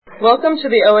Welcome to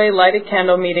the OA Light a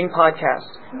Candle Meeting podcast.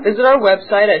 Visit our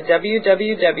website at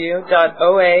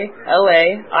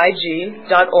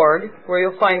www.oalaig.org, where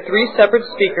you'll find 3 separate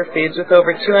speaker feeds with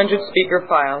over 200 speaker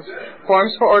files,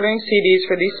 forms for ordering CDs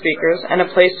for these speakers, and a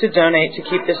place to donate to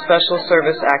keep this special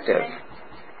service active.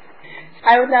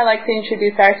 I would now like to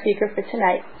introduce our speaker for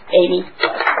tonight, Amy.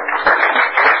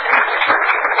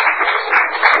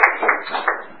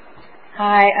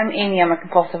 Hi, I'm Amy. I'm a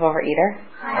compulsive overeater.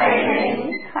 Hi.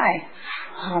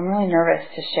 Oh, I'm really nervous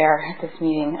to share at this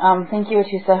meeting. Thank you,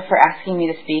 Atusa, for asking me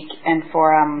to speak and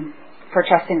for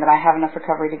trusting that I have enough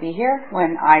recovery to be here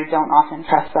when I don't often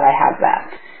trust that I have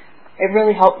that. It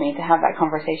really helped me to have that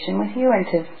conversation with you and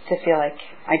to feel like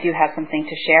I do have something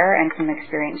to share and some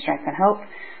experience, strength, and hope.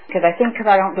 Because I think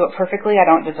I don't do it perfectly, I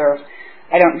don't deserve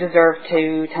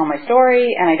to tell my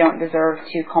story, and I don't deserve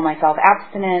to call myself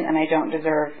abstinent, and I don't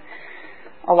deserve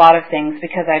a lot of things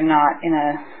because I'm not in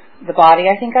the body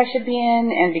I think I should be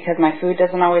in, and because my food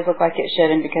doesn't always look like it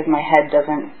should, and because my head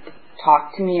doesn't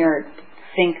talk to me or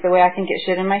think the way I think it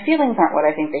should, and my feelings aren't what I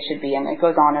think they should be, and it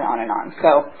goes on and on and on.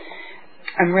 So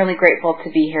I'm really grateful to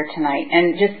be here tonight.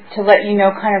 And just to let you know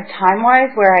kind of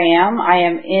time-wise where I am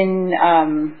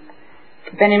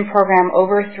been in program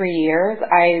over 3 years.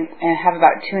 I have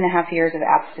about 2.5 years of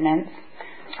abstinence.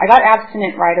 I got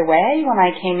abstinent right away when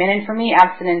I came in, and for me,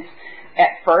 abstinence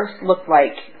at first looked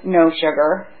like no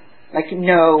sugar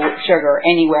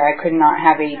anywhere. I could not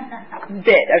have a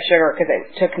bit of sugar because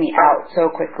it took me out so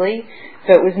quickly.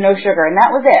 So it was no sugar, and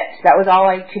that was it. That was all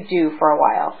I could do for a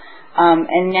while.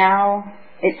 And now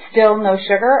it's still no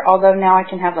sugar, although now I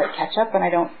can have like ketchup and I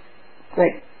don't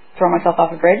like throw myself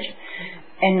off a bridge,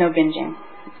 and no binging.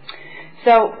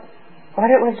 So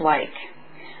what it was like.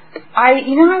 I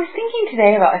was thinking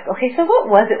today about okay, so what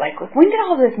was it like? When did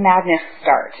all this madness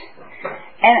start?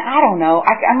 And I don't know.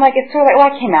 I'm like, it's sort of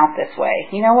like, I came out this way.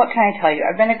 You know, what can I tell you?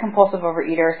 I've been a compulsive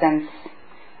overeater since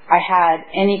I had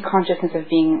any consciousness of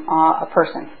being a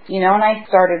person. And I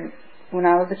started when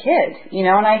I was a kid.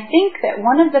 And I think that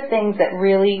one of the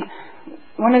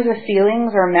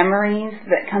feelings or memories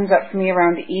that comes up for me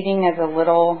around eating as a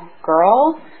little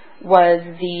girl was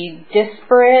the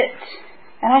disparate,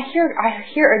 and I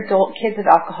hear adult kids of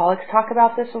alcoholics talk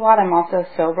about this a lot. I'm also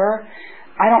sober.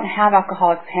 I don't have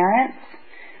alcoholic parents,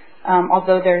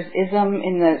 although there's ism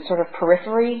in the sort of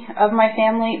periphery of my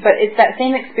family. But it's that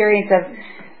same experience of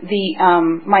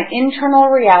my internal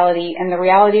reality and the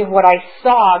reality of what I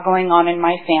saw going on in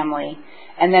my family,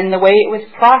 and then the way it was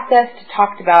processed,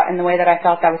 talked about, and the way that I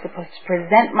felt I was supposed to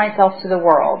present myself to the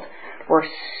world were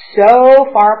so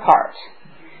far apart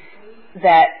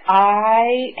that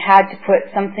I had to put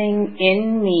something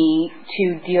in me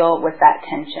to deal with that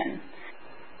tension.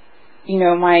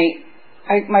 My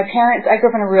parents, I grew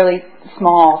up in a really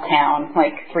small town,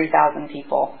 like 3,000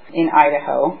 people in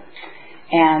Idaho,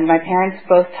 and my parents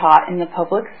both taught in the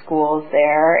public schools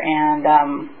there, and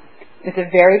it's a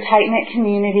very tight-knit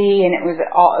community, and it was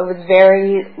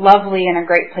very lovely and a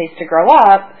great place to grow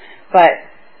up. But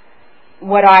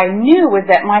what I knew was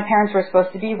that my parents were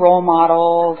supposed to be role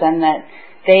models, and that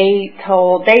they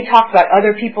talked about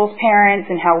other people's parents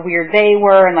and how weird they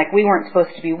were, and like we weren't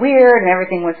supposed to be weird, and I was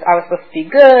supposed to be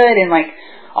good, and like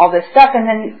all this stuff. And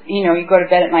then, you go to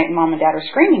bed at night and mom and dad are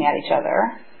screaming at each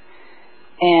other.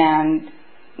 And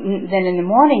then in the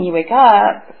morning you wake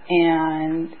up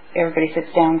and everybody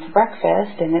sits down for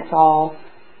breakfast, and it's all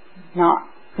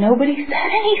nobody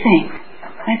said anything.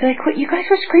 I'd be like, what, you guys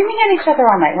were screaming at each other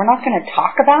all night. We're not going to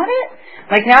talk about it?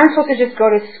 Like, now I'm supposed to just go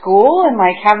to school and,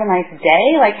 like, have a nice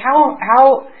day? Like,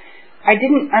 how I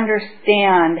didn't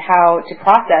understand how to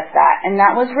process that. And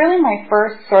that was really my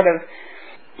first sort of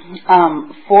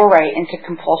foray into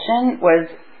compulsion, was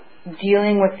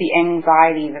dealing with the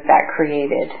anxiety that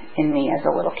created in me as a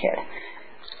little kid.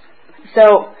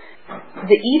 So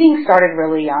the eating started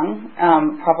really young,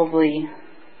 probably...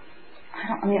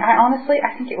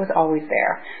 I think it was always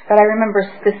there. But I remember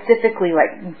specifically,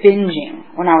 like, binging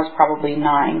when I was probably 8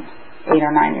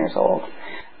 or 9 years old.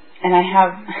 And I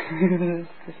have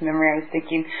this memory. I was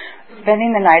thinking,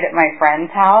 spending the night at my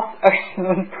friend's house,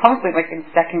 probably like in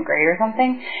 2nd grade or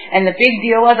something. And the big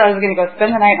deal was I was going to go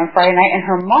spend the night on Friday night, and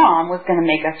her mom was going to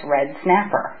make us red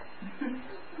snapper.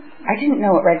 I didn't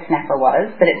know what red snapper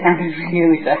was, but it sounded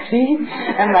really sexy.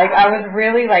 And, like, I was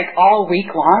really, like, all week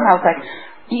long, I was like,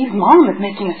 Eve's mom is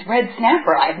making us red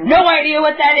snapper. I have no idea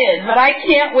what that is, but I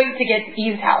can't wait to get to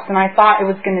Eve's house. And I thought it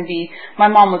was going to be,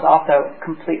 my mom was also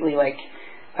completely like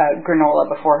granola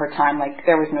before her time. Like,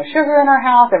 there was no sugar in our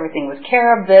house. Everything was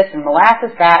carob this and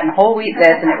molasses that and whole wheat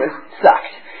this, and it was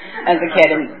sucked as a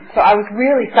kid. And so I was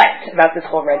really psyched about this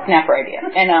whole red snapper idea.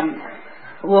 And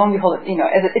lo and behold,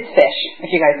 it's fish, if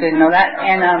you guys didn't know that.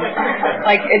 And,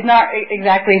 it's not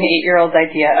exactly an 8-year-old's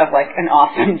idea of, an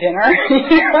awesome dinner. And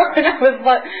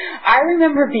I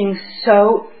remember being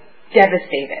so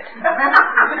devastated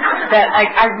that,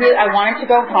 I wanted to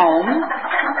go home.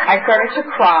 I started to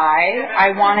cry.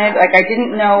 I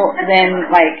didn't know then,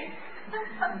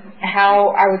 how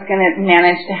I was going to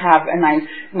manage to have a nice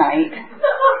night.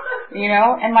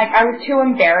 And I was too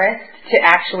embarrassed to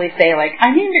actually say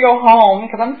I need to go home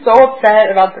because I'm so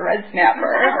upset about the red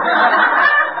snapper.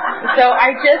 So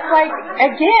I just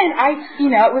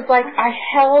it was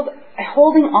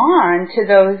holding on to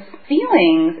those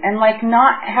feelings and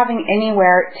not having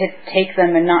anywhere to take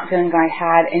them and not feeling I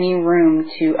had any room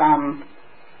to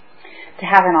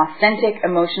have an authentic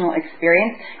emotional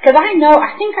experience. Because I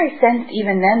think I sensed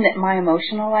even then that my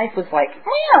emotional life was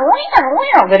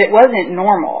that it wasn't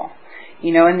normal,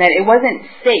 and that it wasn't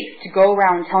safe to go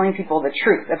around telling people the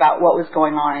truth about what was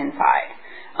going on inside,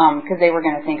 because they were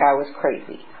going to think I was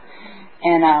crazy.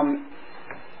 And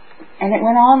it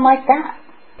went on like that,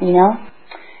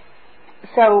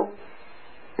 So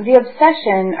the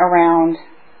obsession around,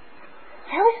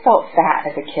 I always felt fat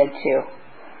as a kid too.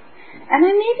 And I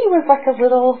maybe was a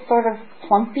little sort of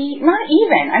plumpy, not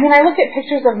even. I mean, I look at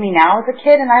pictures of me now as a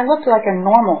kid and I looked like a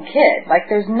normal kid. I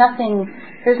don't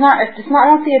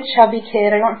see a chubby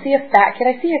kid, I don't see a fat kid,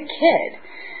 I see a kid.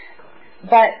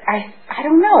 But I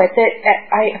don't know,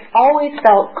 I always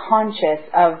felt conscious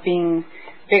of being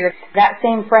bigger. That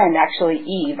same friend, actually,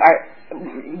 Eve, I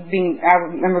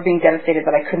remember being devastated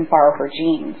that I couldn't borrow her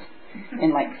jeans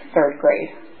in 3rd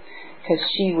grade. Because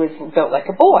she was built like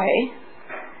a boy.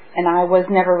 And I was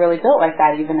never really built like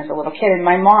that, even as a little kid. And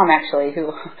my mom, actually,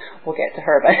 who we'll get to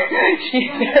her, but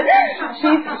she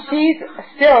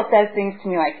still says things to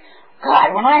me like,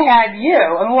 God, when I had you,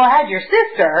 and when I had your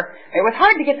sister, it was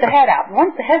hard to get the head out.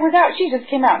 Once the head was out, she just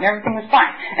came out and everything was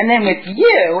fine. And then with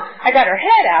you, I got her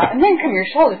head out, and then come your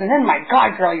shoulders, and then, my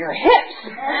God, girl, your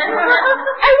hips.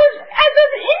 I was, as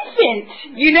an infant,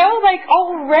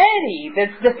 already,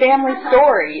 the family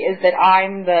story is that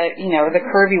I'm the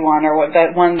curvy one, or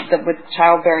the one with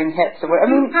childbearing hips. Or I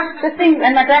mean, the things,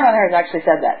 and my grandmother has actually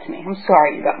said that to me. I'm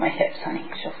sorry you got my hips, honey,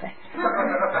 she'll say.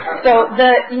 So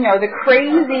the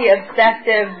crazy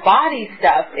obsessive body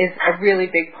stuff is a really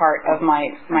big part of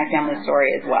my family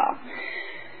story as well.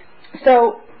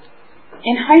 So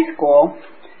in high school,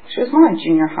 which was more in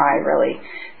junior high really,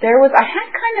 I had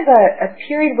kind of a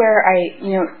period where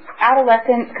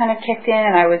adolescence kind of kicked in,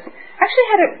 and I was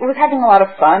having a lot of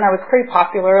fun. I was pretty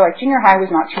popular. Junior high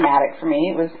was not traumatic for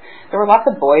me. There were lots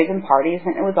of boys and parties,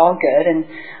 and it was all good. And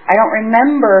I don't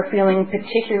remember feeling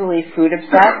particularly food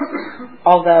obsessed,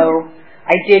 although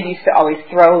I used to always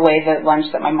throw away the lunch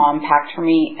that my mom packed for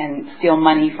me and steal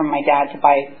money from my dad to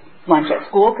buy lunch at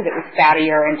school because it was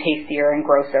fattier and tastier and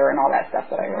grosser and all that stuff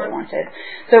that I really wanted.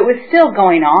 So it was still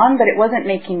going on, but it wasn't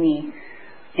making me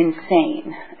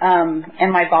insane.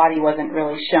 And my body wasn't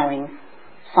really showing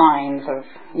signs of,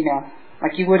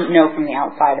 you wouldn't know from the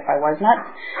outside if I was nuts.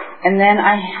 And then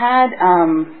I had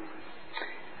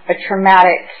a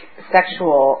traumatic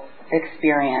sexual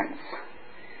experience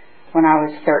when I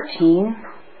was 14.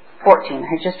 I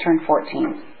had just turned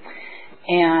 14.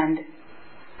 And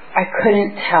I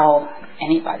couldn't tell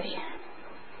anybody.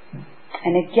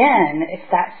 And again, it's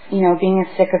that, being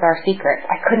as sick as our secrets.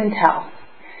 I couldn't tell.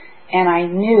 And I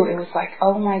knew it was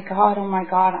oh my God,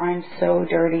 I'm so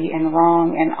dirty and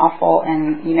wrong and awful,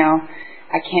 and,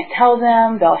 I can't tell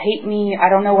them, they'll hate me. I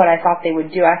don't know what I thought they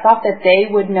would do. I thought that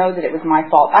they would know that it was my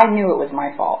fault. I knew it was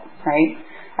my fault, right?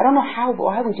 I don't know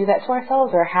why we do that to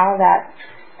ourselves or how that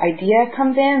idea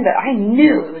comes in, but I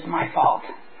knew it was my fault.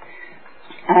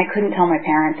 And I couldn't tell my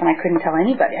parents, and I couldn't tell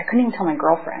anybody. I couldn't even tell my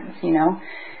girlfriends,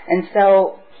 And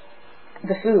so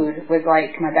the food was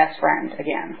my best friend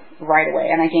again, right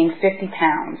away. And I gained 50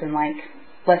 pounds in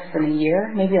less than a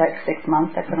year, maybe 6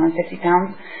 months I put on 50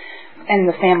 pounds. And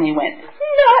the family went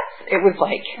nuts. It was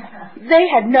they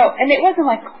had and it wasn't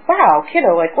wow,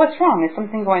 kiddo, what's wrong? Is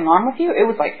something going on with you? It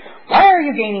was why are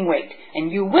you gaining weight?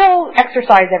 And you will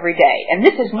exercise every day. And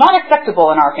this is not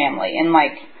acceptable in our family. And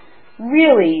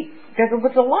really, there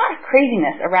was a lot of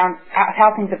craziness around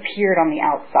how things appeared on the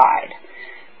outside.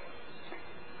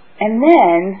 And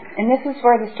then, and this is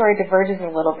where the story diverges a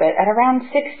little bit, at around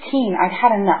 16, I'd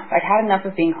had enough. I'd had enough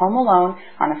of being home alone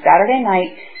on a Saturday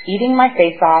night, eating my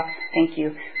face off, thank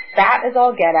you, fat as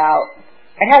all get out.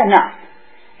 I'd had enough.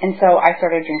 And so I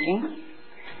started drinking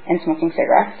and smoking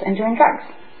cigarettes and doing drugs.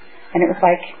 And it was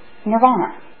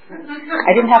nirvana.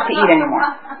 I didn't have to eat anymore.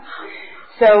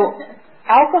 So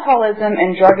alcoholism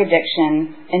and drug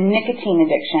addiction and nicotine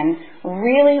addiction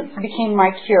really became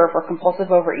my cure for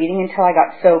compulsive overeating until I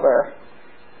got sober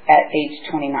at age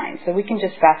 29. So we can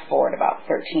just fast forward about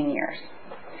 13 years.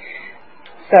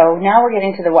 So now we're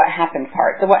getting to the what happened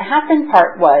part. The what happened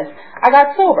part was I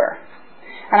got sober.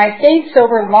 And I stayed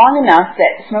sober long enough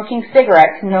that smoking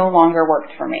cigarettes no longer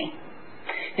worked for me.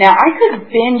 Now, I could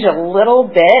binge a little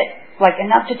bit, like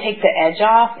enough to take the edge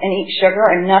off, and eat sugar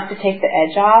enough to take the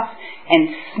edge off,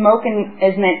 and smoking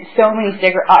so many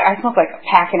cigarettes. I smoked like a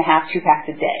pack and a half, 2 packs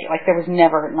a day. Like there was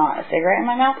never not a cigarette in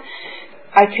my mouth.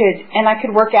 I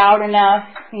could work out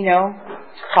enough,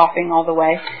 coughing all the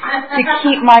way, to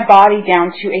keep my body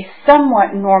down to a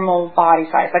somewhat normal body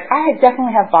size. Like I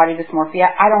definitely have body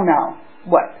dysmorphia. I don't know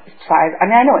what size. I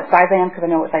mean, I know what size I am because I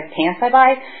know what size pants I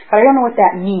buy, but I don't know what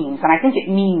that means. And I think it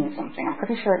means something. I'm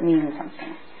pretty sure it means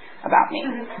something about me.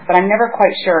 But I'm never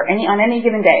quite sure. On any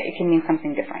given day, it can mean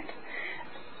something different.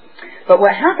 But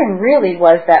what happened really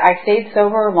was that I stayed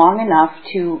sober long enough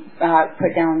to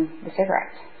put down the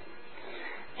cigarettes.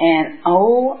 And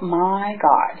oh my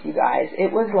God, you guys,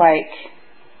 it was like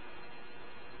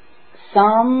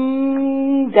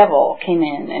some devil came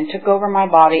in and took over my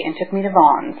body and took me to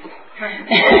Vons.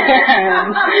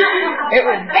 It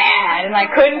was bad, and I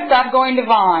couldn't stop going to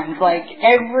Vons, like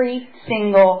every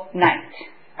single night.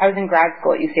 I was in grad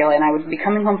school at UCLA, and I would be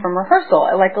coming home from rehearsal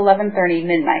at like 11:30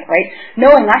 midnight, right?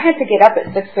 Knowing I had to get up at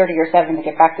 6:30 or 7 to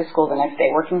get back to school the next day,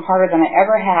 working harder than I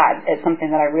ever had at something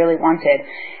that I really wanted.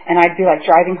 And I'd be like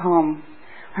driving home,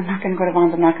 I'm not going to go to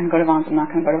Vons, I'm not going to go to Vons, I'm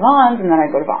not going to go to Vons, and then I'd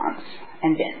go to Vons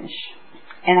and binge.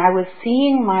 And I was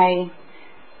seeing my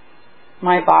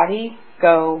body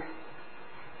go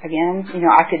again.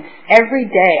 Every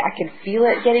day I could feel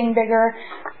it getting bigger.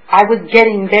 I was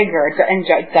getting bigger, and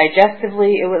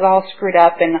digestively it was all screwed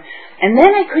up, and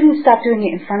then I couldn't stop doing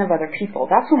it in front of other people.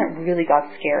 That's when it really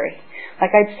got scary.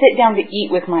 Like I'd sit down to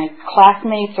eat with my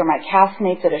classmates or my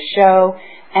castmates at a show,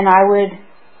 and I would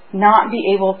not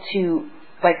be able to,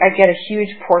 like I'd get a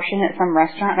huge portion at some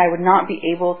restaurant, and I would not be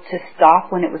able to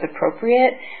stop when it was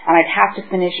appropriate, and I'd have to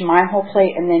finish my whole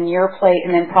plate and then your plate,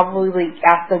 and then probably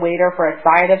ask the waiter for a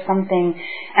side of something,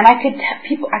 and I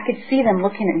could see them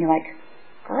looking at me like,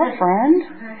 girlfriend,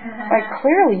 like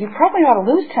clearly you probably ought to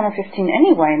lose 10 or 15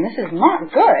 anyway, and this is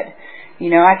not good.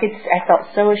 I felt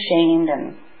so ashamed,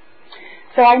 and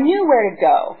so I knew where to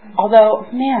go. Although,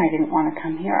 man, I didn't want to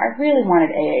come here. I really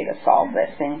wanted AA to solve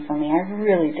this thing for me. I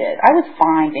really did. I was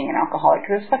fine being an alcoholic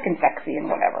because it's fucking sexy and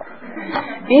whatever.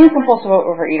 Being a compulsive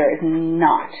overeater is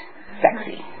not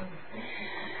sexy.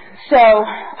 So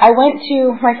I went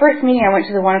to my first meeting. I went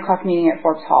to the 1 o'clock meeting at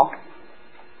Forbes Hall.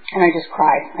 And I just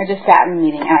cried. I just sat in the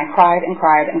meeting, and I cried and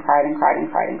cried and cried and cried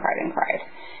and cried and cried and cried.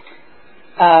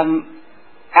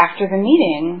 After the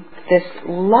meeting, this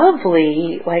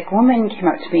lovely, woman came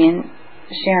up to me, and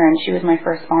Sharon, she was my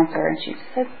first sponsor, and she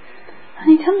said,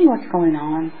 honey, tell me what's going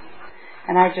on.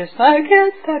 And I can't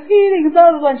stop eating,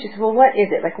 blah, blah, blah. And she said, well, what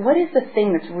is it? What is the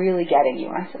thing that's really getting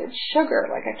you? And I said, it's sugar.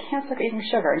 I can't stop eating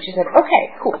sugar. And she said, okay,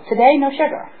 cool. Today, no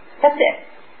sugar. That's it.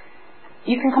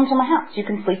 You can come to my house. You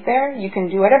can sleep there. You can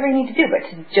do whatever you need to do. But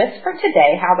just for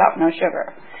today, how about no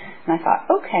sugar? And I thought,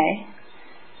 okay.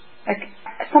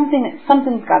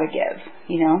 Something's got to give,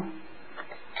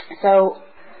 So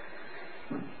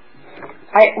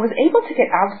I was able to get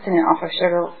abstinent off of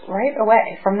sugar right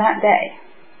away from that day.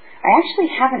 I actually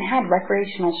haven't had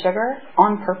recreational sugar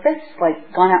on purpose,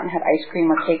 gone out and had ice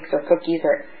cream or cakes or cookies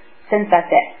since that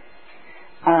day.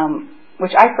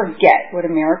 Which I forget what a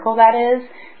miracle that is,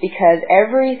 because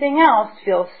everything else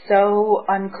feels so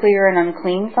unclear and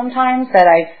unclean sometimes that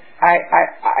I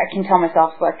can tell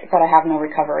myself that I have no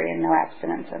recovery and no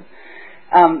abstinence.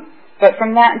 But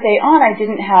from that day on, I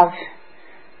didn't have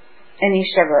any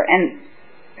sugar, and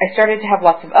I started to have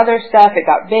lots of other stuff. It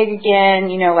got big again,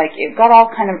 it got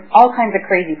all kinds of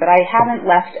crazy. But I haven't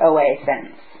left OA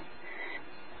since.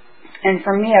 And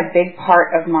for me, a big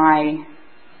part of my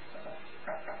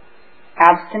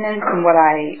abstinence and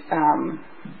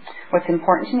what's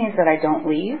important to me is that I don't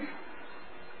leave.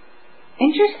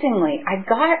 Interestingly, I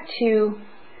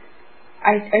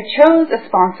chose a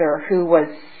sponsor who was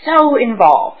so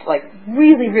involved,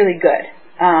 really, really good.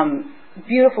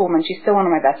 Beautiful woman. She's still one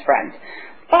of my best friends.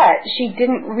 But she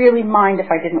didn't really mind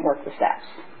if I didn't work the steps.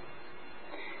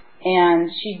 And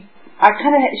I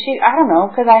don't know,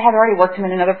 because I had already worked him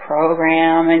in another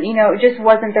program, and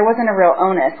there wasn't a real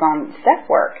onus on step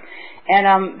work. And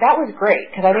that was great,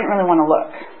 because I didn't really want to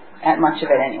look at much of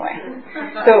it anyway.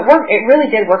 So it really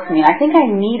did work for me. And I think I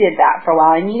needed that for a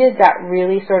while. I needed that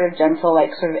really sort of gentle,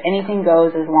 sort of anything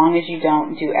goes as long as you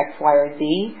don't do X, Y, or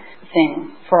Z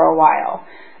thing for a while.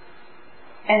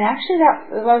 And actually that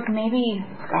was maybe,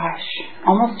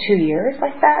 almost 2 years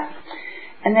like that.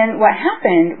 And then what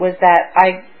happened was that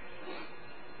I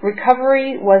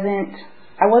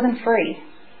wasn't free.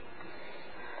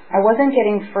 I wasn't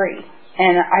getting free.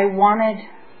 And I wanted,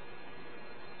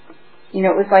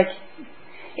 it was like,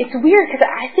 it's weird because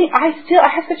I think I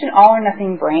have such an all or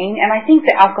nothing brain, and I think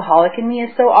the alcoholic in me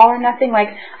is so all or nothing.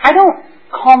 Like, I don't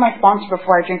call my sponsor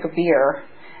before I drink a beer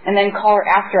and then call her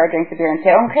after I drink the beer and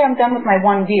say, okay, I'm done with my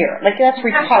one beer. Like, that's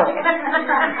retarded.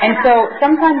 And so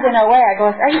sometimes in OA I go,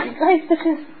 are you guys,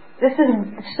 this is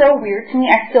so weird to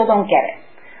me. I still don't get it.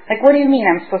 Like, what do you mean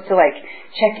I'm supposed to, like,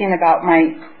 check in about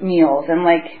my meals? And,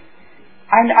 like,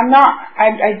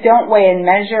 I don't weigh and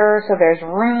measure, so there's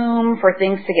room for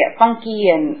things to get funky.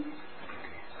 And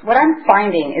what I'm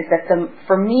finding is that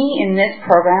for me in this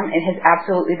program, it has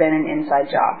absolutely been an inside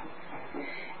job.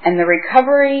 And the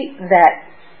recovery that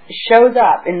shows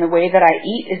up in the way that I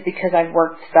eat is because I've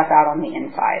worked stuff out on the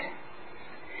inside.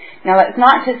 Now, that's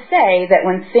not to say that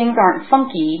when things aren't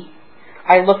funky,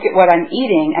 I look at what I'm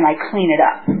eating and I clean it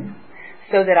up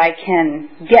so that I can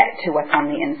get to what's on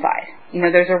the inside.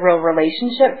 There's a real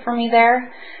relationship for me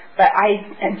there, but I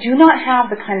do not have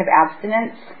the kind of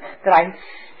abstinence that I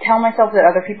tell myself that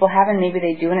other people have, and maybe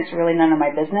they do, and it's really none of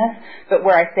my business, but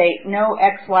where I say, no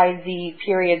X, Y, Z,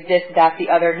 period, this, that, the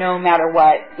other, no matter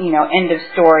what, end of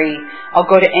story, I'll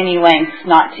go to any lengths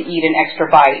not to eat an extra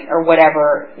bite, or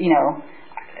whatever,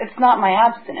 it's not my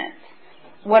abstinence.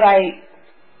 What I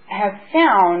have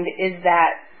found is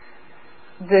that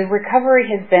the recovery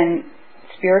has been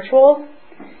spiritual,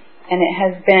 and it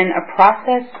has been a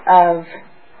process of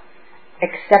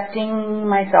accepting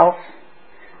myself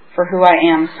for who I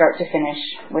am, start to finish,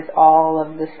 with all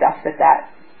of the stuff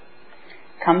that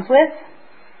comes with,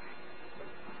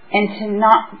 and to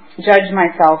not judge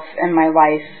myself and my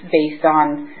life based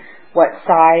on what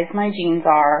size my jeans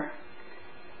are,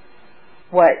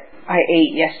 what I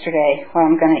ate yesterday, what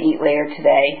I'm going to eat later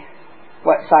today,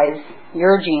 what size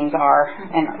your jeans are,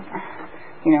 and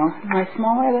am I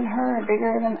smaller than her or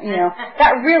bigger than,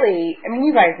 that really,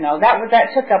 you guys know, that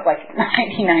took up like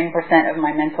 99% of my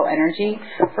mental energy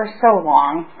for so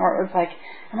long, where it was like,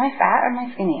 am I fat or am I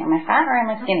skinny? Am I fat or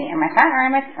am I skinny? Am I fat or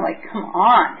am I, like, come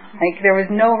on. Like, there was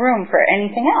no room for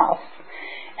anything else.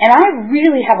 And I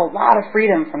really have a lot of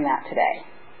freedom from that today.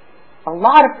 A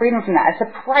lot of freedom from that. A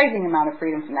surprising amount of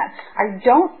freedom from that. I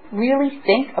don't really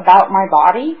think about my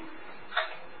body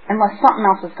unless something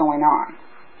else is going on.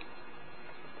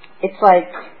 It's like,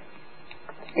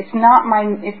 it's not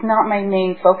my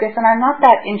main focus, and I'm not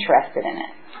that interested in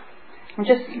it. I'm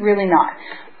just really not.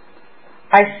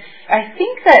 I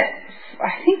think that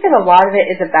a lot of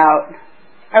it is about,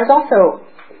 I was also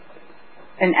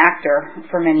an actor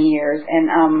for many years, and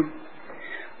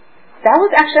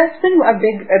that's been a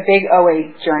big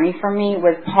OA journey for me.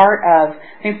 Was part of,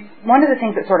 one of the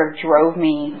things that sort of drove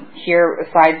me here,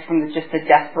 aside from just the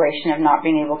desperation of not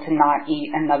being able to not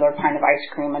eat another pint of ice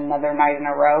cream another night in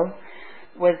a row,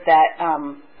 was that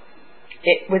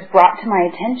it was brought to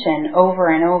my attention over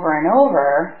and over and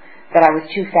over that I was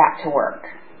too fat to work.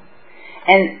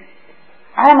 And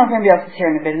I don't know if anybody else is here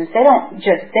in the business. They don't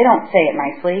say it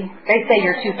nicely. They say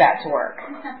you're too fat to work.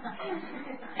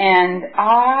 And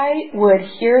I would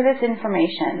hear this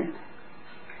information,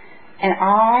 and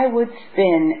I would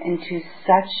spin into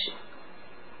such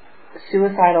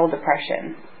suicidal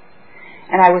depression.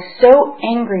 And I was so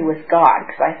angry with God,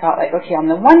 because I thought, like, okay, on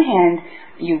the one hand,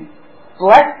 you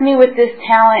blessed me with this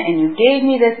talent, and you gave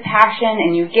me this passion,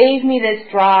 and you gave me this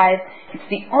drive. It's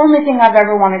the only thing I've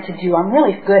ever wanted to do. I'm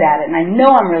really good at it, and I know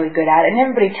I'm really good at it, and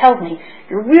everybody tells me,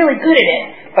 you're really good at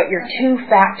it, but you're too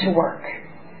fat to work.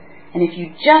 And if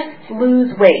you just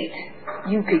lose weight,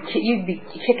 you'd be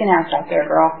kicking ass out there,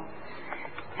 girl.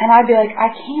 And I'd be like,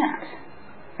 I can't.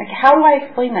 Like, how do I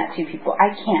explain that to people?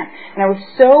 I can't. And I was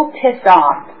so pissed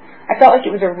off. I felt like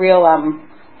it was a real, and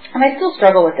I still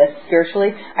struggle with this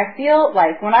spiritually. I feel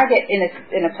like when I get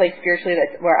in a place spiritually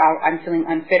where I'm feeling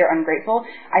unfit or ungrateful,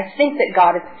 I think that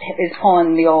God is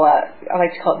pulling the old, I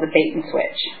like to call it the bait and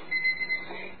switch.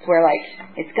 Where, like,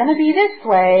 it's going to be this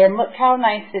way, and look how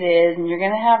nice it is, and you're going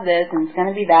to have this, and it's going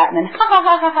to be that, and then,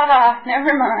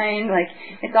 never mind, like,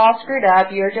 it's all screwed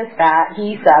up, you're just fat,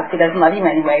 he sucks, he doesn't love you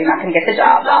anyway, you're not going to get the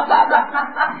job, blah, blah, blah.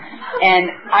 And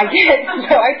I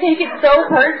take it so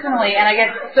personally, and I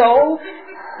get so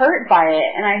hurt by it,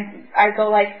 and I go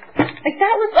like,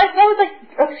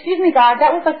 excuse me, God,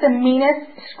 that was like the meanest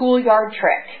schoolyard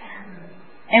trick.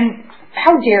 And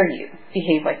how dare you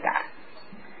behave like that?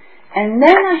 And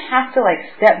then I have to, like,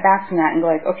 step back from that and go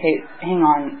like, okay, hang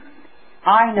on.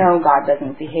 I know God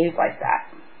doesn't behave like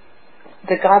that.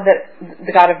 the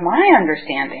God of my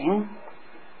understanding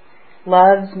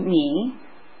loves me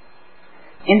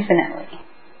infinitely.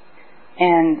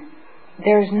 And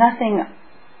there's nothing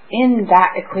in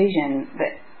that equation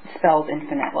that spells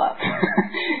infinite love.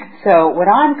 So what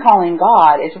I'm calling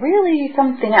God is really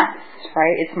something else,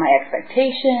 right? It's my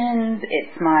expectations,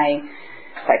 it's my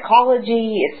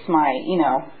psychology, it's my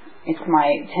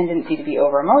tendency to be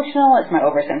over emotional, it's my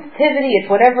oversensitivity, it's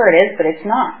whatever it is, but it's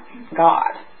not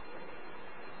God.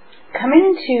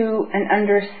 Coming to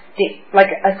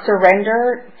a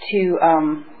surrender to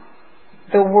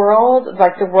the world,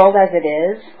 like the world as it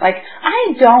is. Like,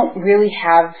 I don't really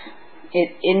have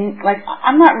it in, like,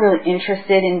 I'm not really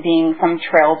interested in being some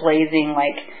trailblazing,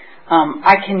 like,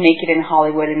 I can make it in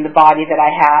Hollywood in the body that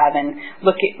I have, and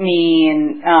look at me,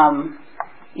 and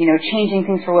changing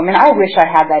things for women. I wish I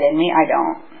had that in me. I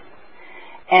don't.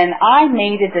 And I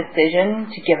made a decision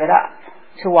to give it up,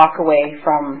 to walk away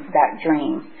from that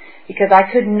dream, because I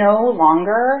could no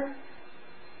longer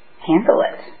handle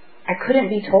it. I couldn't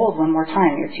be told one more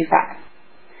time, you're too fat.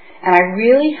 And I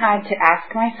really had to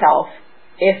ask myself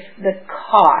if the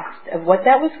cost of what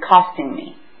that was costing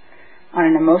me on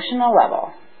an emotional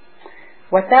level,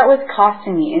 what that was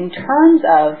costing me in terms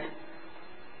of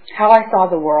how I saw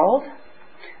the world.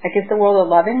 Like, is the world a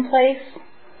loving place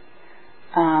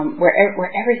where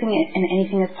everything and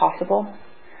anything is possible?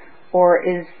 Or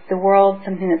is the world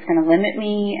something that's going to limit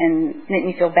me and make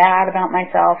me feel bad about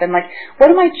myself? And, like, what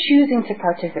am I choosing to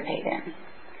participate in?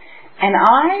 And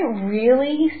I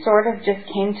really sort of just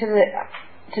came to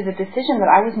the decision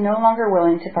that I was no longer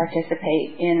willing to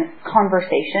participate in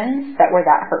conversations that were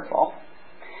that hurtful.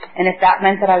 And if that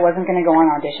meant that I wasn't going to go on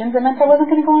auditions, it meant I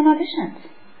wasn't going to go on auditions.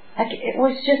 Like,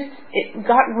 it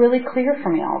got really clear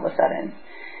for me all of a sudden.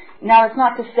 Now, it's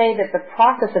not to say that the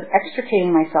process of extricating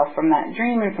myself from that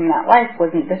dream and from that life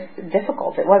wasn't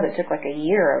difficult. It was. It took like a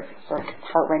year of sort of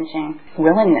heart-wrenching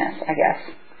willingness, I guess.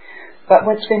 But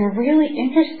what's been really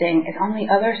interesting is on the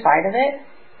other side of it,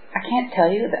 I can't tell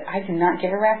you that I do not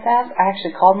give a rat's ass. I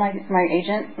actually called my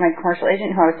agent, my commercial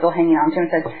agent, who I was still hanging on to,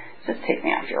 and said, just take me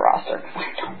off your roster, because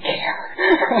I don't care.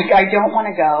 Like, I don't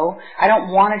want to go. I don't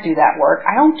want to do that work.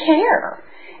 I don't care.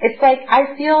 It's like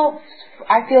I feel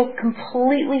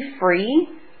completely free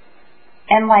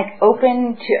and, like,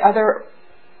 open to other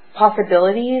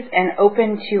possibilities and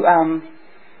open to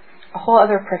a whole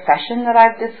other profession that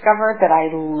I've discovered that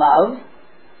I love,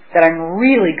 that I'm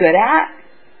really good at,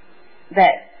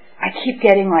 that I keep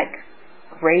getting, like,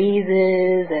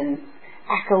 raises and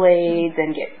accolades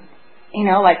and get,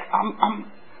 like,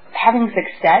 I'm having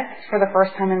success for the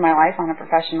first time in my life on a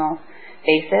professional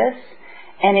basis.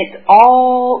 And it's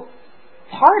all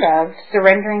part of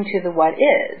surrendering to the what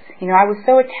is. I was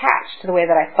so attached to the way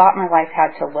that I thought my life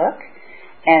had to look,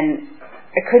 and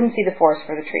I couldn't see the forest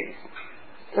for the trees.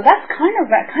 So that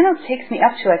kind of takes me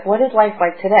up to, like, what is life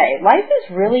like today? Life is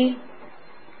really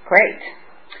great.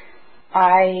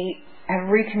 I have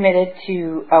recommitted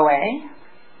to OA,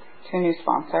 to a new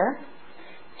sponsor,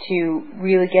 to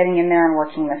really getting in there and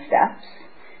working the steps,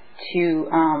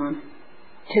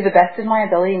 to the best of my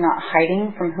ability, not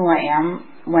hiding from who I am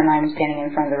when I'm standing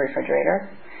in front of the refrigerator,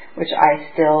 which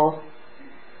I still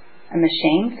am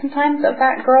ashamed sometimes of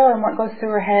that girl and what goes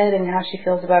through her head and how she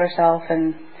feels about herself,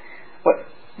 and what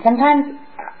sometimes,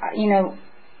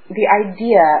 the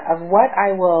idea of what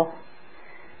I will,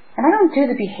 and I don't do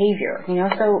the behavior,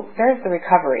 so there's the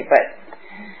recovery, but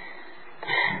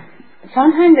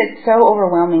sometimes it's so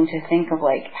overwhelming to think of,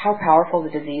 like, how powerful the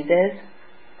disease is,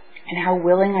 and how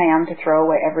willing I am to throw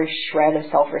away every shred of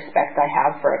self-respect I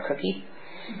have for a cookie.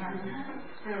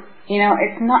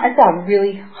 It's a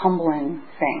really humbling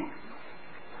thing.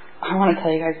 I want to tell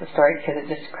you guys the story because it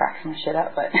just cracks my shit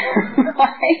up, but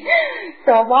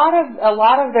so a lot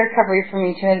of the recovery for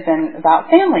me too has been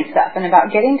about family stuff and about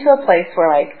getting to a place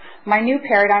where, like, my new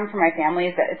paradigm for my family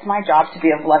is that it's my job to be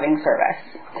of loving service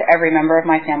to every member of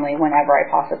my family whenever I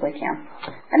possibly can.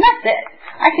 And that's it.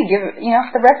 I could give it,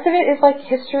 the rest of it is like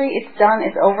history, it's done,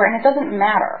 it's over, and it doesn't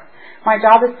matter. My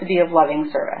job is to be of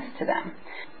loving service to them.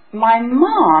 My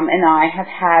mom and I have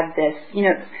had this,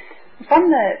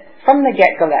 from the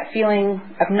get-go, that feeling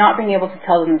of not being able to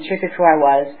tell them the truth of who I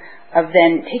was, of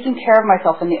then taking care of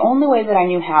myself in the only way that I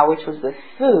knew how, which was with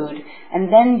food,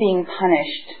 and then being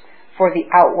punished for the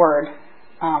outward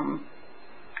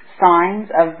signs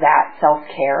of that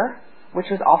self-care, which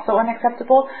was also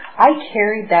unacceptable. I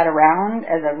carried that around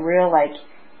as a real, like,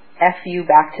 F you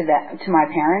back to my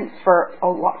parents for a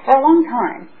long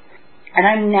time. And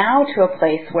I'm now to a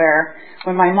place where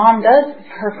when my mom does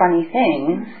her funny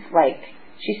things, like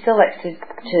she still likes to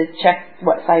check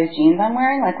what size jeans I'm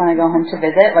wearing, like when I go home to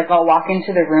visit. Like I'll walk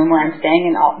into the room where I'm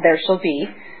staying and there she'll be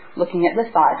looking at the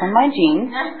size on my jeans.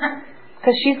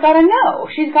 Because she's got to know.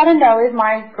 She's got to know, is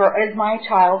my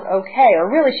child okay? Or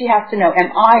really she has to know,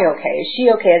 am I okay? Is she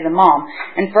okay as a mom?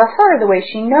 And for her, the way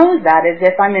she knows that is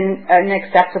if I'm in an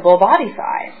acceptable body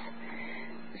size.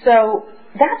 So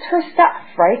that's her stuff,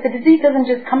 right? The disease doesn't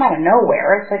just come out of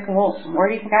nowhere. It's like, well, where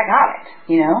do you think I got it?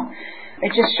 You know?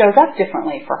 It just shows up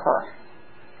differently for her.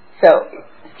 So,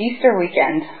 Easter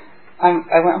weekend,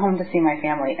 I went home to see my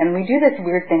family, and we do this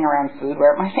weird thing around food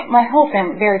where my whole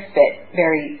family, very fit,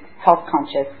 very health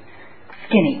conscious,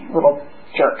 skinny little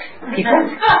jerks people.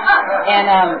 And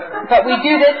but we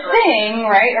do this thing,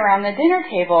 right, around the dinner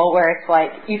table where it's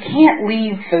like you can't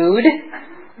leave food,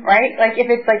 right? Like if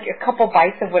it's like a couple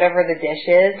bites of whatever the dish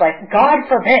is, like God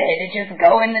forbid it just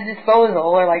go in the disposal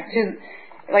or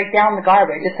down the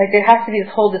garbage. It's like there has to be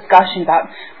this whole discussion about,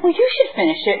 well, you should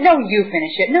finish it. No, you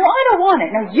finish it. No, I don't want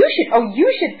it. No, you should. Oh, you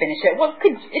should finish it. Well,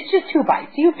 it's just 2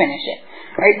 bites. You finish it.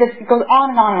 Right? This goes on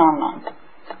and on and on and on.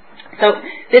 So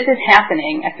this is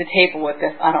happening at the table with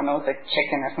this, I don't know, it's like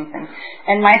chicken or something.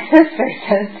 And my sister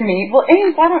says to me, well,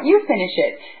 Amy, why don't you finish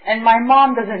it? And my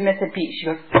mom doesn't miss a beat. She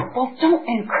goes, well, don't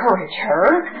encourage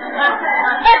her.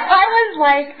 And I was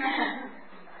like,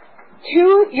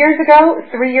 3 years ago,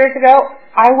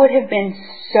 I would have been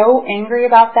so angry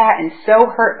about that and so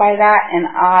hurt by that, and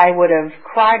I would have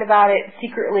cried about it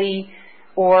secretly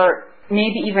or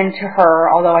maybe even to her,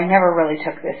 although I never really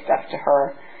took this stuff to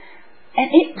her. And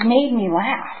it made me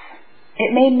laugh.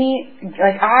 It made me,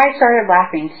 I started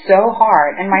laughing so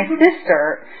hard, and my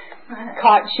sister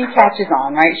she catches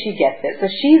on, right? She gets it. So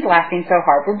she's laughing so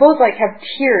hard. We're both have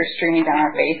tears streaming down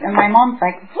our face, and my mom's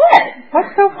like, what?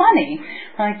 What's so funny?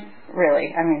 I'm like,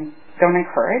 really? I mean, don't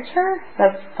encourage her?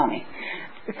 That's funny.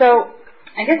 So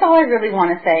I guess all I really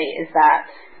want to say is that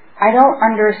I don't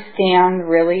understand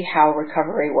really how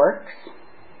recovery works.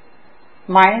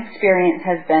 My experience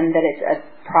has been that it's a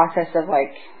process of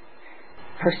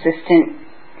persistent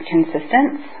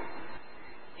consistence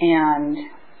and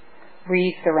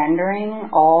re-surrendering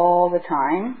all the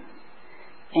time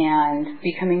and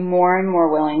becoming more and more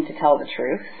willing to tell the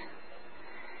truth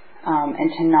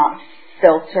and to not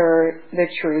filter the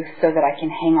truth so that I can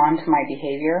hang on to my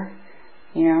behavior.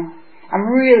 You know, I'm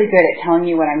really good at telling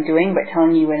you what I'm doing, but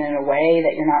telling you it in a way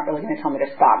that you're not really going to tell me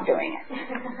to stop doing it,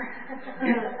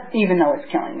 even though it's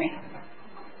killing me.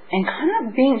 And kind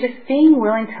of being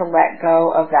willing to let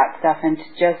go of that stuff and to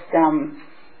just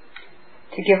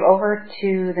to give over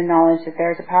to the knowledge that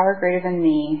there's a power greater than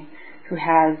me who's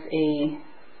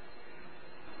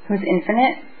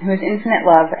infinite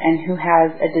love, and who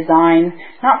has a design,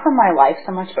 not for my life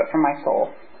so much, but for my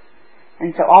soul.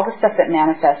 And so all the stuff that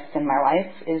manifests in my life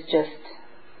is just,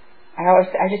 I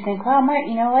just think, well, my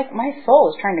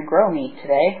soul is trying to grow me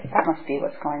today. That must be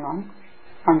what's going on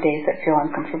days that feel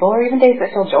uncomfortable, or even days that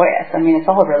feel joyous. I mean, it's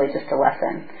all really just a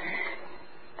lesson.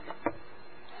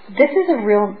 This is a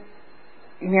real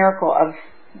miracle of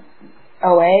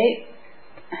OA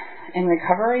and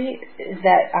recovery, is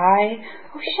that I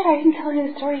didn't tell you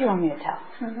the story you want me to tell.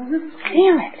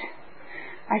 Damn it.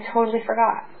 I totally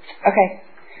forgot. Okay.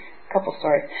 Couple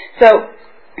stories. So,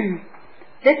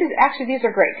 these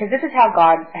are great, because this is how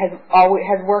God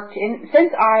has worked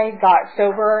since I got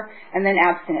sober and then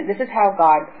abstinent. This is how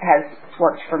God has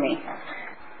worked for me.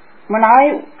 When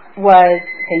I was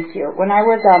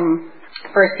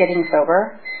first getting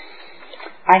sober,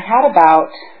 I had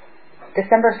about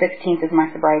December 16th is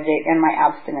my sobriety date and my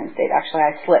abstinence date. Actually,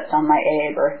 I slipped on my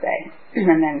AA birthday.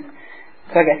 And then,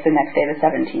 so I guess the next day, the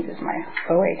 17th, is my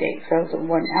OA date. So it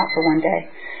was out for 1 day.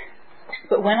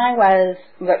 But when I was,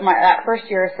 that first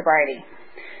year of sobriety,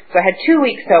 so I had 2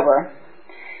 weeks sober.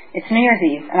 It's New Year's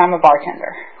Eve, and I'm a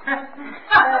bartender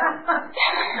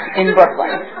in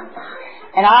Brooklyn.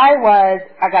 And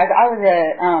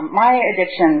my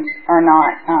addictions are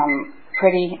not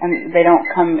pretty, and they don't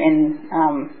come in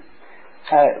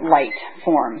light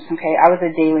forms, okay? I was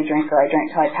a daily drinker. I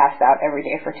drank till I passed out every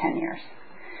day for 10 years.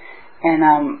 And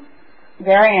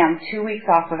there I am, 2 weeks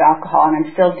off of alcohol, and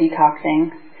I'm still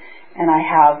detoxing. And I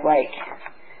have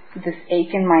this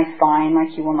ache in my spine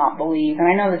like you will not believe. And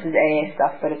I know this is AA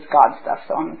stuff, but it's God stuff,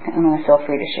 so I'm going to feel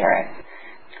free to share it.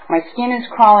 My skin is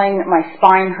crawling, my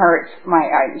spine hurts,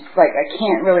 I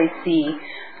can't really see.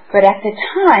 But at the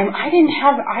time, I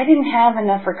didn't have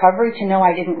enough recovery to know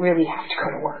I didn't really have to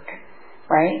go to work,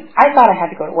 right? I thought I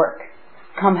had to go to work,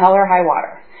 come hell or high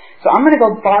water. So I'm going to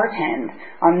go bartend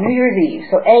on New Year's Eve.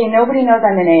 So nobody knows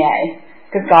I'm in AA,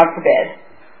 because God forbid,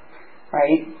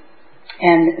 right?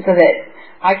 And so that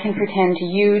I can pretend to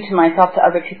you, to myself, to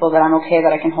other people that I'm okay,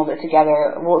 that I can hold it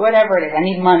together, whatever it is. I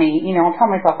need money. I'll tell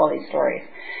myself all these stories.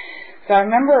 So I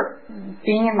remember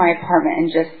being in my apartment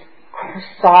and just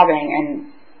sobbing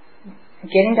and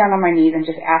getting down on my knees and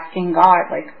just asking God,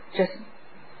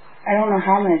 I don't know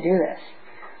how I'm going to do this.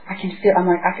 I could feel it.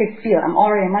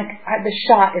 The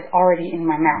shot is already in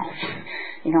my mouth.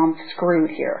 I'm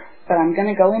screwed here. But I'm going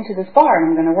to go into this bar and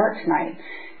I'm going to work tonight.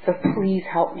 So please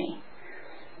help me.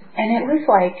 And it was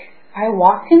like, I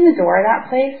walked in the door of that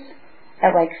place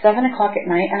at 7 o'clock at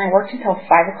night, and I worked until 5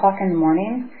 o'clock in the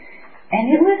morning. And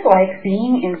it was like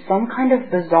being in some kind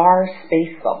of bizarre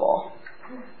space bubble.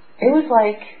 It was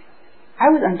like I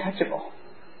was untouchable.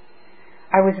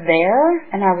 I was there,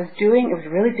 and it was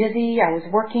really busy. I was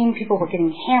working. People were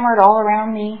getting hammered all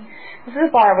around me. This is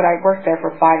a bar, but I worked there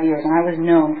for 5 years, and I was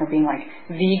known for being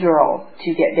the girl to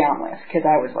get down with, because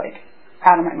I was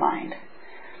out of my mind.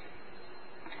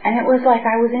 And it was like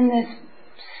I was in this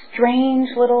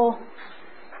strange little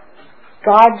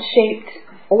God-shaped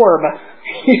orb,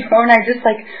 and I just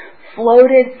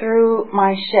floated through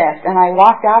my shift, and I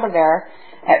walked out of there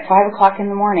at 5 o'clock in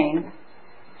the morning,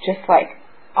 just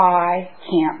I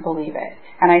can't believe it.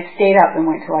 And I stayed up and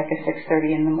went to a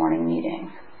 6:30 in the morning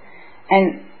meeting.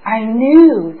 And I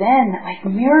knew then that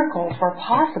miracles were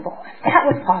possible. If that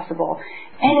was possible,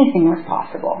 anything was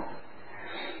possible.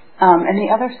 And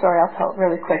the other story I'll tell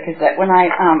really quick is that when I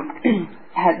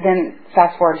had then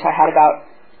fast forward to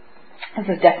this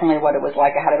is definitely what it was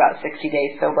like. I had about 60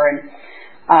 days sober, and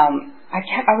I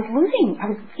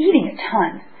was eating a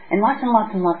ton. And lots and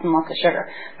lots and lots and lots of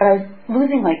sugar. But I was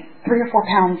losing 3 or 4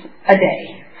 pounds a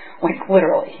day.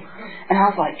 Literally. And I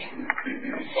was like,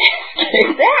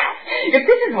 kick ass! If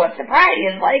this is what sobriety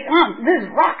is like, this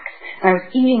rocks. And I was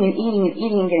eating and eating and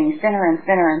eating and getting thinner and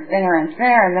thinner and thinner and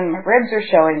thinner, and then my ribs are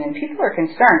showing, and people are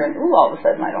concerned, and all of a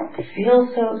sudden I don't feel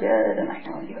so good, and I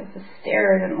don't the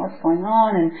stares and what's going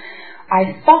on, and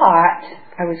I thought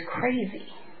I was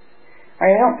crazy.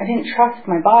 Right? I didn't trust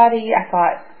my body. I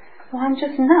thought, well, I'm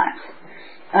just nuts.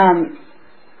 And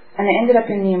I ended up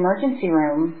in the emergency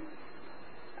room,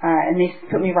 and they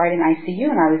put me right in ICU,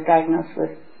 and I was diagnosed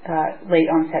with late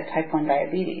onset type 1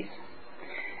 diabetes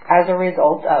as a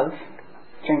result of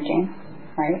drinking,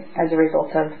 right? As a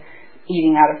result of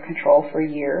eating out of control for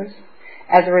years,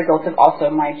 as a result of also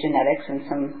my genetics and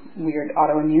some weird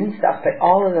autoimmune stuff, but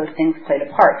all of those things played a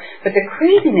part. But the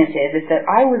craziness is that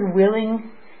I was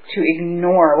willing to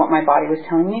ignore what my body was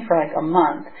telling me for a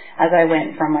month as I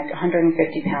went from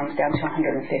 150 pounds down to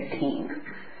 115.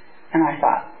 And I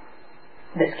thought,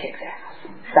 this kicks ass.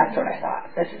 That's what I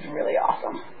thought. This is really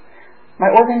awesome.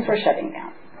 My organs were shutting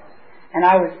down. And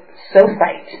I was so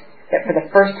psyched that for the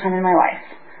first time in my life,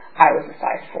 I was a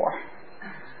size 4.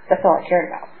 That's all I cared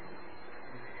about.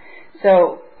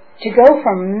 So to go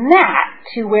from that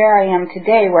to where I am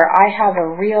today, where I have a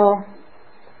real...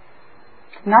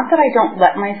 Not that I don't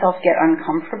let myself get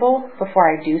uncomfortable before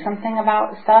I do something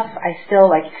about stuff. I still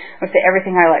let's say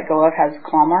everything I let go of has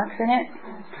claw marks in it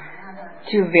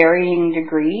to varying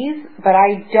degrees, but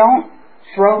I don't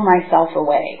throw myself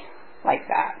away like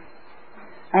that.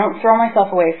 I don't throw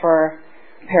myself away for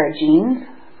a pair of jeans.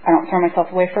 I don't throw myself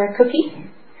away for a cookie.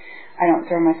 I don't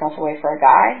throw myself away for a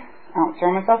guy. I don't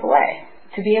throw myself away.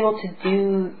 To be able to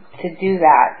do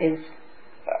that is...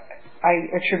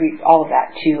 I attribute all of that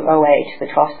to OA, to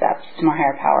the 12 steps, to my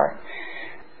higher power.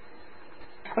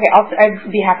 Okay,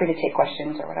 I'd be happy to take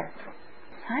questions or whatever.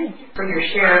 Hi. For your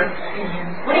share,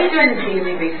 what do you do on a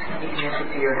daily basis to be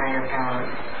connected to your higher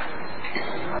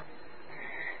power?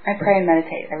 I pray and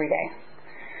meditate every day.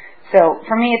 So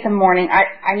for me, it's the morning.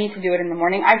 I need to do it in the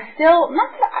morning. I still, not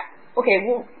that, okay,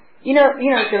 well, you know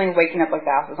the feeling of waking up like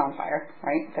the house is on fire,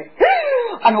 right? It's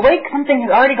I'm awake, something has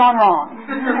already gone wrong.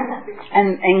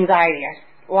 And anxiety,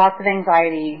 lots of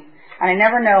anxiety. And I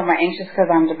never know, am I anxious because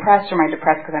I'm depressed or am I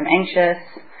depressed because I'm anxious?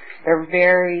 They're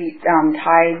very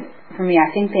tied. For me,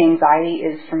 I think the anxiety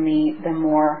is, for me, the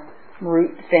more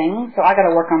root thing. So I got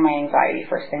to work on my anxiety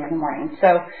first thing in the morning. So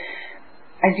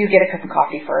I do get a cup of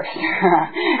coffee first.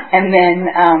 And then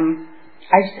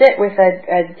I sit with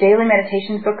a daily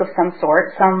meditations book of some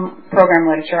sort, some program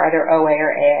literature, either OA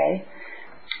or AA.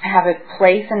 I have a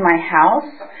place in my house.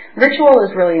 Ritual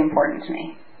is really important to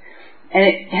me. And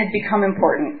it has become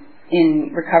important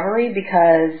in recovery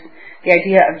because the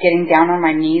idea of getting down on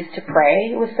my knees to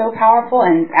pray was so powerful,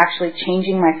 and actually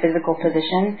changing my physical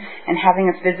position and having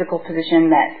a physical position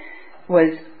that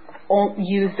was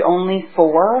used only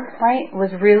for, right, was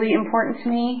really important to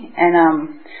me.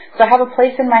 And so I have a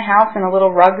place in my house and a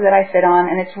little rug that I sit on,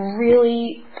 and it's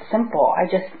really simple. I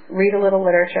just read a little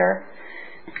literature,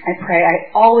 I pray.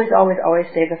 I always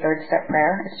say the third step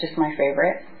prayer. It's just my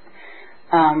favorite.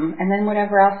 And then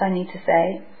whatever else I need to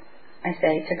say, I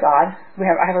say to God.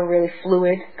 I have a really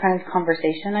fluid kind of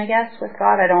conversation, I guess, with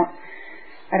God. I don't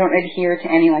adhere to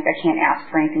any, like, I can't ask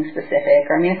for anything specific.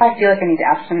 Or, I mean, if I feel like I need to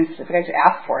ask for something specific, I just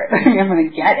ask for it. I mean, I'm going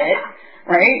to get it,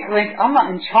 right? Like, I'm not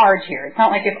in charge here. It's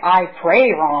not like if I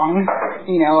pray wrong,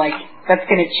 like, that's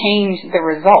going to change the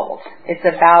result. It's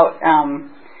about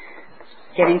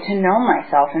getting to know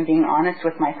myself and being honest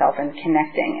with myself and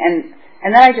connecting. And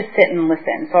then I just sit and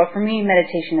listen. So for me,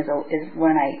 meditation is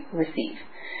when I receive.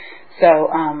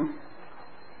 So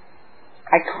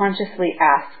I consciously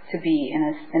ask to be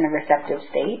in a receptive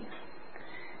state,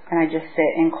 and I just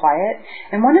sit in quiet.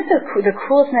 And one of the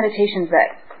coolest meditations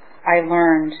that I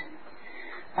learned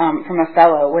from a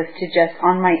fellow was to just,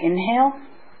 on my inhale,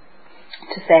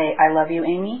 to say, I love you,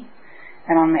 Amy,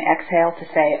 and on my exhale to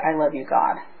say, I love you,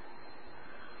 God.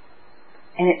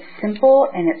 And it's simple,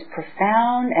 and it's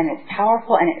profound, and it's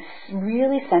powerful, and it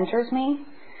really centers me.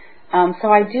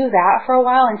 So I do that for a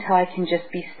while until I can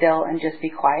just be still and just be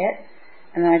quiet.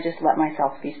 And then I just let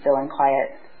myself be still and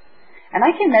quiet. And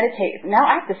I can meditate. Now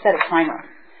I have to set a timer,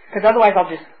 because otherwise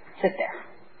I'll just sit there.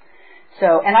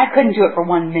 So, and I couldn't do it for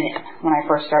 1 minute when I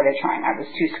first started trying. I was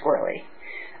too squirrely.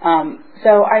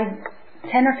 So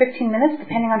 10 or 15 minutes,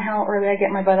 depending on how early I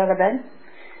get my butt out of bed,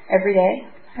 every day.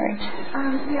 All right.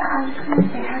 Yeah, I was going to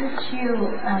say, how did you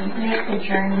make the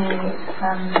journey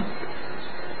from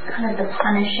kind of the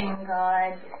punishing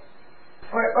God,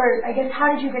 or I guess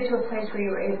how did you get to a place where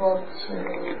you were able to,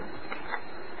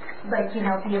 like, be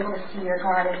able to see your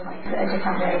God in like a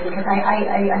different way? Because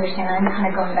I understand, I'm kind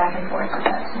of going back and forth with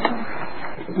that too.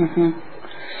 Mm-hmm.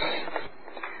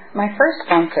 My first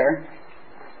sponsor,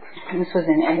 and this was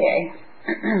in AA,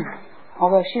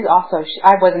 although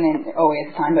I wasn't in OA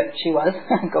at the time, but she was,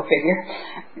 go figure,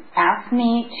 asked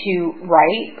me to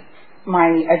write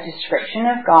a description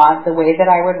of God the way that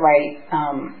I would write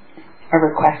a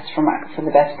request for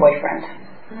the best boyfriend.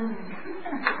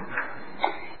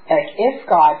 Like, if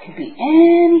God could be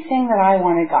anything that I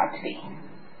wanted God to be,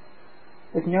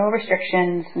 with no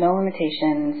restrictions, no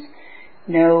limitations,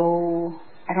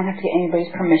 I don't have to get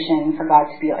anybody's permission for God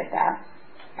to be like that.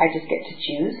 I just get to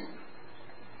choose.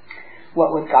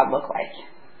 What would God look like?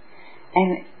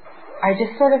 And I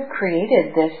just sort of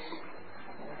created this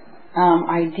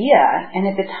idea, and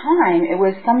at the time it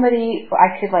was somebody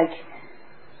I could, like,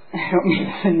 I don't mean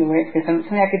this in the way, because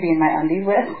somebody I could be in my undies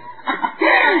with.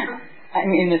 I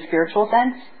mean, in the spiritual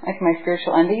sense, like my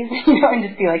spiritual undies, and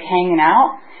just be like hanging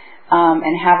out,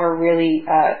 and have a really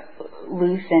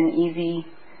loose and easy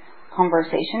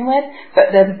conversation with.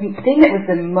 But the thing that was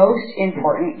the most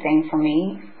important thing for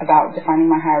me about defining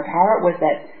my higher power was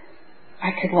that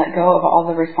I could let go of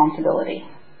all the responsibility.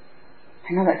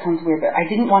 I know that sounds weird, but I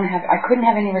couldn't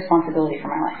have any responsibility for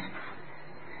my life.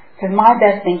 Because my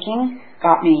best thinking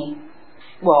got me,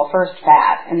 well, first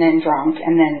fat, and then drunk,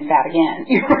 and then fat again,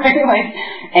 right? Like,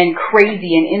 and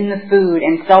crazy, and in the food,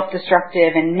 and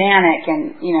self-destructive, and manic,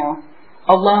 and,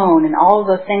 alone, and all of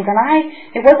those things. And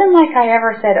it wasn't like I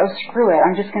ever said, oh, screw it,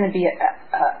 I'm just going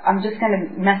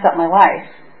to mess up my life.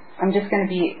 I'm just going to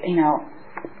be,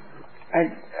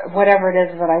 whatever it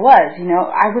is that I was,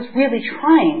 I was really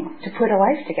trying to put a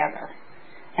life together.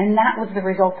 And that was the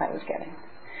result I was getting.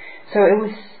 So it was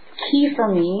key for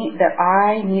me that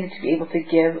I needed to be able to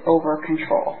give over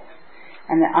control.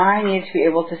 And that I needed to be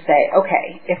able to say,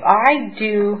 okay, if I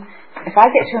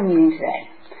get to a meeting today,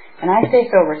 and I stay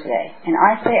sober today, and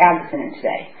I stay abstinent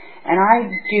today, and I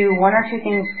do one or two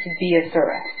things to be of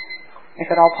service, if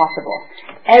at all possible,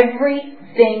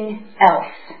 everything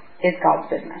else is God's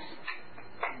business.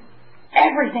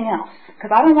 Everything else.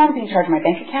 Because I don't want to be in charge of my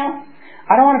bank account.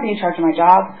 I don't want to be in charge of my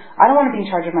job. I don't want to be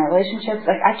in charge of my relationships.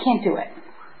 Like, I can't do it.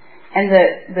 And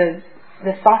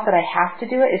the thought that I have to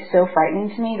do it is so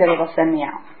frightening to me that it'll send me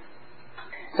out.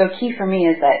 So key for me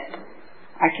is that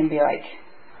I can be like,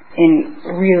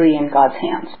 really in God's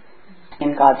hands.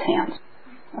 In God's hands.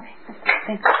 Okay,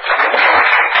 thank you.